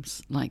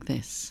programs like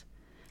this."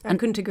 I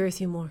couldn't agree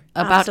with you more.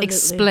 About Absolutely.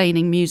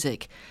 explaining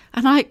music.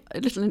 And a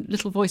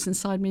little voice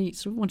inside me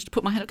sort of wanted to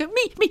put my hand up, go,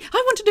 me,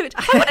 I want to do it.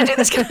 I want to do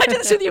this. Can I do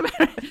this with you,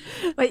 Mary?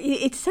 But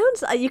it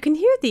sounds, you can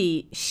hear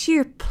the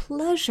sheer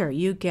pleasure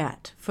you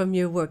get from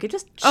your work. It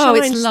just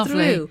shines it's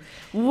lovely. through.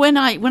 When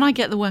I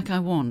get the work I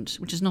want,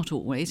 which is not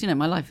always,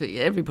 my life,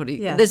 everybody,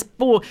 Yes.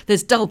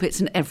 there's dull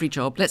bits in every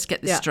job. Let's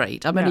get this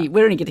straight.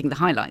 We're only getting the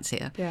highlights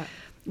here. Yeah.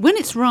 When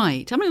it's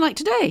right, like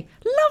today,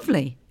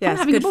 lovely. Yeah,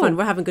 it's good fun.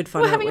 We're having good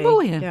fun. We're having a ball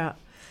here. Yeah.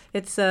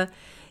 It's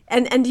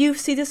and do you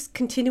see this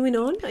continuing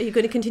on? Are you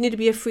going to continue to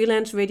be a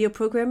freelance radio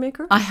program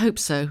maker? I hope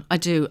so. I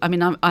do.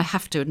 I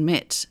have to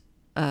admit,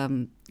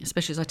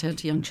 especially as I turn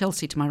to young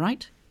Chelsea to my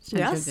right.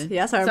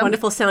 Yes, our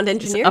wonderful sound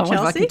engineer, Chelsea.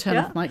 I can turn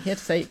off mic here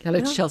to say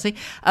hello to Chelsea.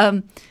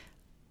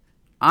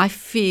 I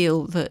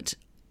feel that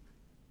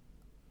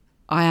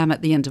I am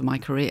at the end of my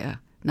career.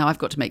 Now I've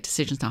got to make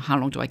decisions now. How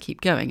long do I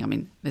keep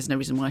going? There's no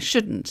reason why I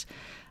shouldn't.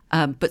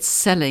 But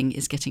selling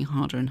is getting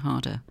harder and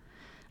harder.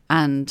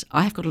 And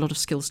I have got a lot of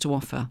skills to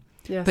offer.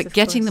 Yes, but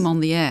getting them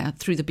on the air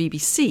through the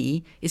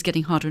BBC is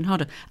getting harder and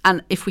harder.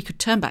 And if we could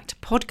turn back to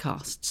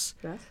podcasts,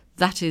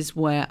 that is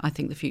where I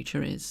think the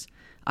future is.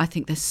 I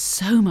think there's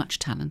so much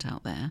talent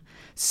out there,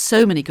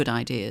 so many good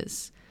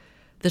ideas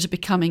that are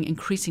becoming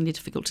increasingly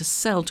difficult to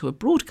sell to a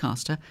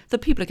broadcaster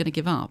that people are going to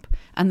give up.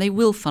 And they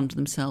will fund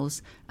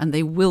themselves and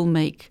they will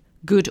make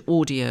good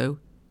audio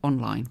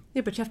online.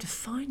 Yeah, but you have to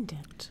find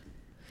it.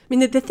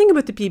 The thing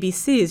about the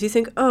BBC is you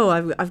think,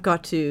 I've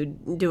got to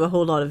do a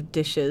whole lot of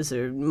dishes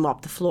or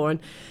mop the floor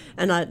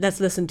and let's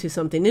listen to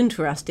something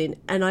interesting.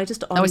 And I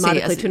just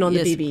automatically turn on the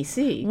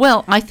BBC.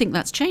 Well, I think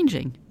that's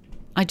changing.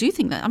 I do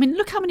think that.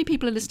 Look how many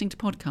people are listening to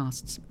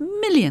podcasts.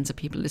 Millions of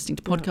people are listening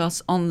to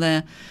podcasts on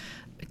their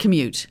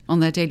commute, on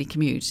their daily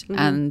commute. Mm-hmm.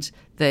 And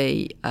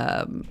they,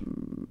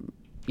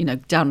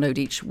 download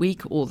each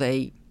week or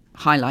they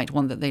highlight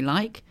one that they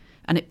like.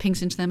 And it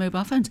pings into their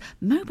mobile phones.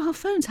 Mobile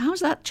phones, how has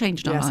that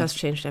changed our lives? Yes, that's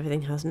changed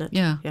everything, hasn't it?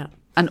 Yeah.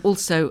 And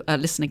also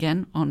Listen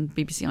Again on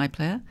BBC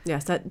iPlayer.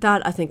 Yes, that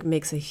I think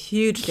makes a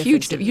huge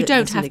difference. You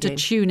don't have to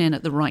tune in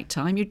at the right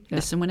time. You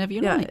listen whenever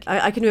you like.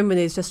 I can remember when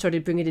they just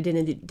started bringing it in,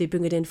 and they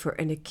bring it in for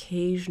an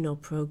occasional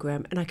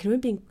programme. And I can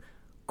remember being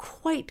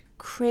quite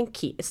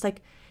cranky. It's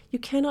like, you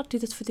cannot do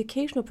this for the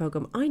occasional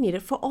programme. I need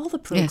it for all the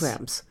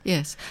programmes.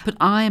 Yes. But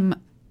I'm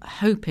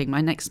hoping my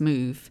next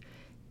move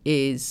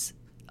is...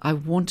 I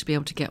want to be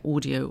able to get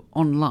audio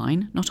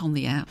online, not on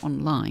the air,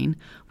 online,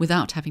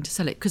 without having to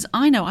sell it. Because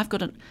I know I've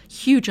got a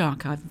huge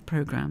archive of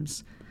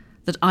programmes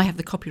that I have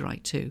the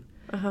copyright to.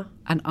 Uh-huh.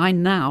 And I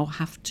now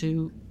have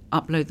to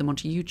upload them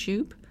onto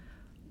YouTube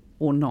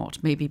or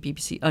not. Maybe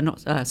BBC, not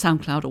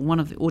SoundCloud or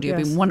one of the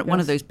audio, one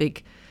of those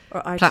big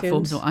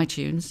platforms or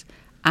iTunes,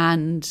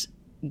 and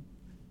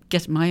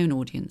get my own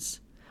audience.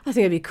 I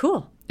think it'd be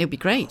cool. It would be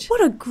great.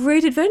 What a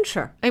great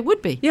adventure. It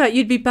would be. Yeah,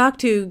 you'd be back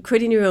to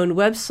creating your own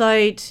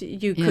website.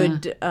 You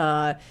could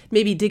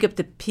maybe dig up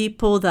the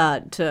people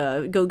that,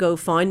 go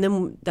find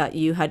them that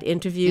you had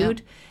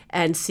interviewed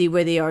and see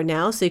where they are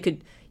now. So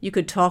you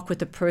could talk with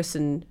the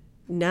person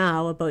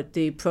now about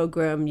the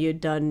program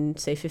you'd done,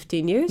 say,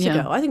 15 years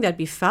ago. I think that'd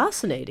be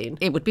fascinating.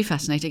 It would be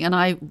fascinating. And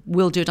I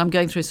will do it. I'm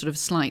going through a sort of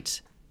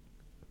slight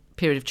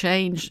period of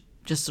change,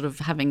 just sort of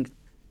having...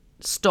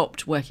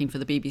 stopped working for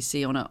the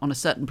BBC on a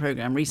certain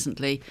programme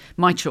recently,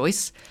 my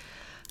choice,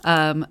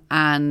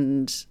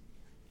 and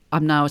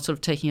I'm now sort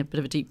of taking a bit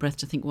of a deep breath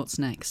to think what's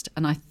next.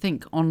 And I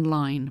think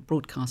online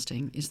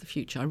broadcasting is the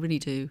future. I really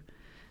do.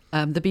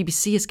 The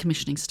BBC is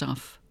commissioning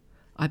stuff,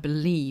 I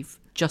believe,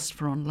 just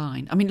for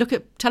online. Look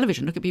at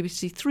television. Look at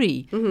BBC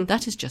Three. Mm-hmm.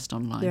 That is just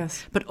online.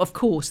 Yes. But of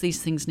course,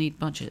 these things need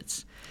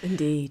budgets.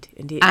 Indeed.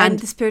 And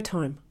the spare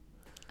time.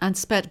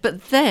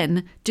 But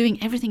then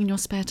doing everything in your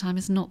spare time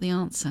is not the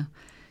answer.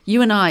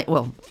 You and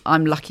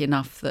I'm lucky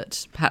enough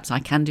that perhaps I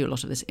can do a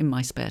lot of this in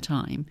my spare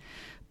time.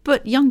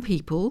 But young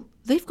people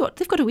they've got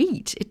to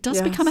eat. It does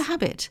Yes. become a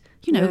habit.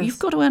 You know, Yes. you've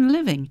got to earn a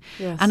living.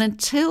 Yes. And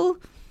until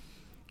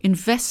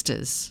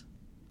investors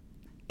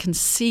can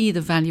see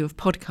the value of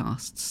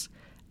podcasts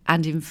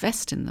and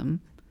invest in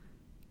them,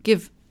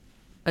 give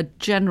a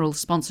general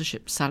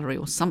sponsorship salary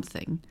or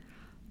something,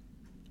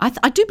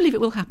 I do believe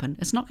it will happen.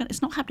 It's not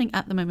happening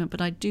at the moment,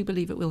 but I do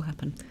believe it will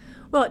happen.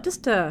 Well,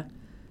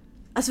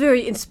 that's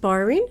very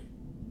inspiring,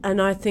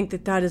 and I think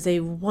that is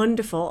a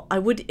wonderful. I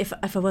would, if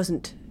I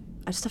wasn't,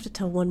 I just have to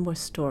tell one more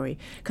story,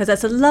 because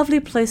that's a lovely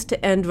place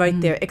to end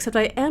right there. Except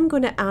I am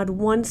going to add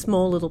one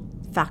small little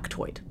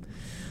factoid.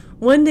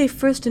 When they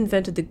first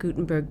invented the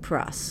Gutenberg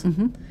press,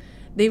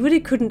 they really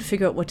couldn't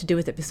figure out what to do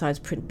with it besides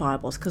print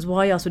Bibles, because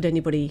why else would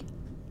anybody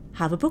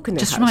have a book in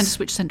their Just house? remind us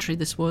which century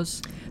this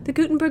was. The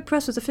Gutenberg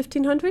press was the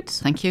 1500s.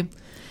 Thank you.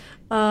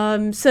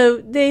 So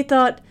they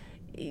thought,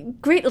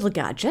 great little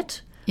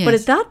gadget. Yes. But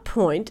at that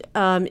point,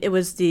 it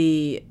was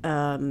they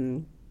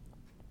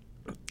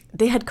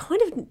had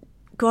kind of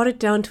got it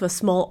down to a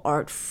small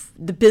art.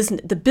 The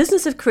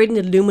business of creating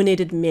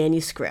illuminated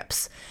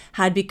manuscripts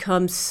had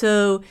become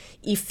so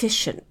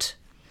efficient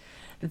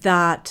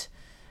that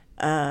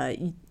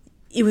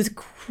it was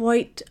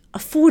quite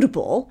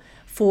affordable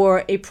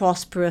for a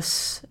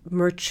prosperous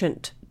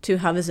merchant to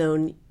have his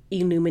own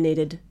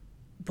illuminated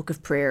book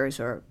of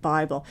prayers or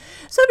Bible.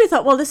 So they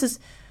thought, well, this is,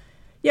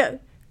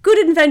 good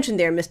invention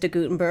there, Mr.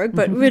 Gutenberg,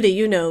 but really,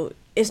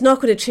 it's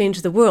not going to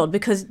change the world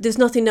because there's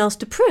nothing else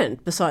to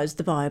print besides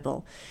the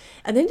Bible.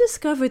 And they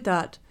discovered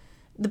that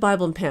the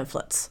Bible in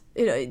pamphlets,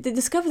 they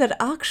discovered that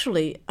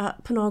actually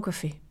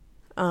pornography.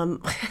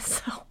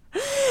 So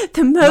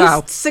the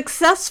most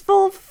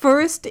successful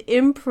first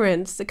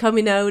imprints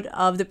coming out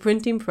of the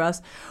printing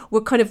press were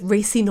kind of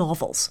racy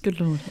novels.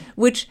 Good Lord.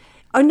 Which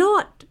are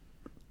not,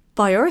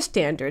 by our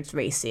standards,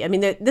 racy. I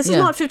mean, this is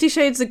not 50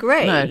 Shades of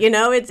Grey.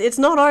 No. It's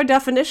not our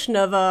definition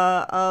of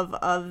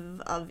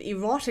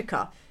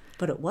erotica,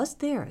 but it was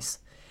theirs.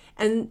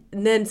 And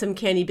then some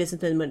canny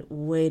businessmen went,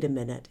 wait a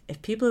minute, if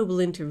people are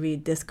willing to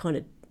read this kind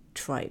of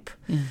tripe,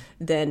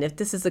 then if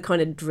this is the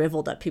kind of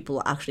drivel that people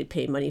will actually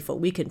pay money for,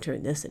 we can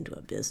turn this into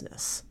a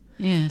business.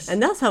 Yes.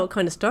 And that's how it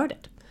kind of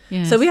started.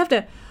 Yes. So we have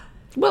to...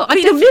 Well,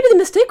 maybe the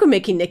mistake we're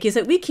making, Nikki, is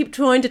that we keep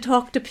trying to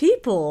talk to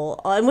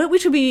people. And we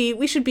should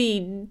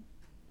be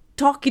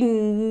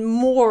talking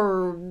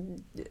more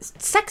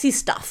sexy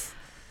stuff.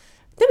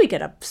 Then we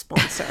get a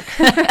sponsor.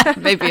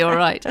 Maybe all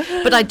right.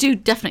 But I do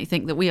definitely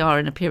think that we are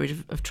in a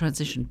period of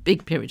transition,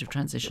 big period of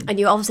transition. And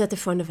you're obviously at the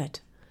front of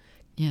it.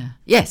 Yeah.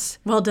 Yes.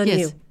 Well done, yes.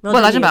 you. Well,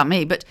 I don't know about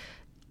me, but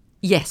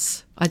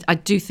yes, I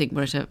do think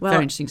we're at a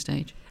very interesting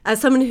stage.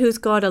 As someone who's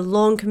got a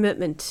long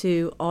commitment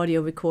to audio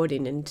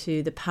recording and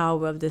to the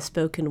power of the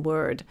spoken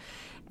word,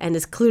 and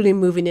is clearly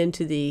moving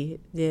into the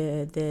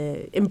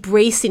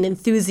embracing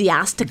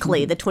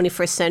enthusiastically the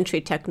 21st century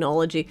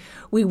technology,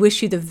 we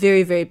wish you the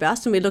very, very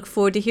best, and we look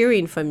forward to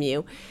hearing from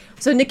you.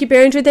 So, Nikki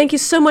Beringer, thank you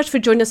so much for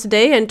joining us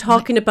today and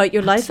talking about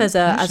your life as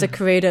a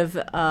creative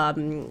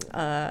in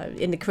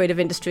the creative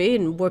industry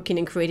and working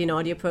and creating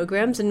audio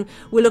programs. And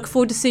we look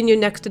forward to seeing your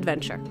next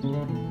adventure.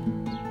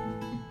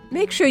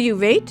 Make sure you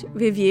rate,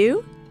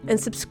 review, and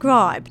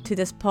subscribe to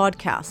this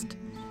podcast,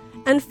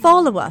 and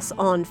follow us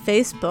on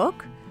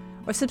Facebook,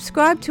 or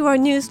subscribe to our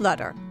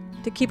newsletter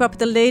to keep up with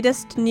the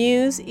latest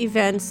news,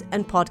 events,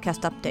 and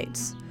podcast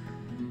updates.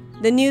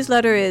 The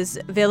newsletter is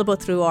available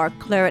through our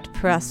Claret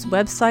Press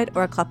website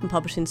or our Clapham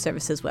Publishing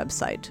Services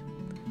website.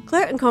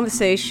 Claret in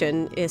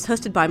Conversation is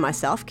hosted by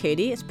myself,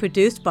 Katie. It's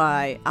produced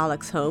by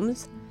Alex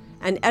Holmes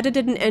and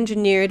edited and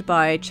engineered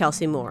by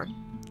Chelsea Moore.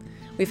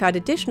 We've had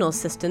additional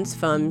assistance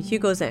from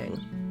Hugo Zhang.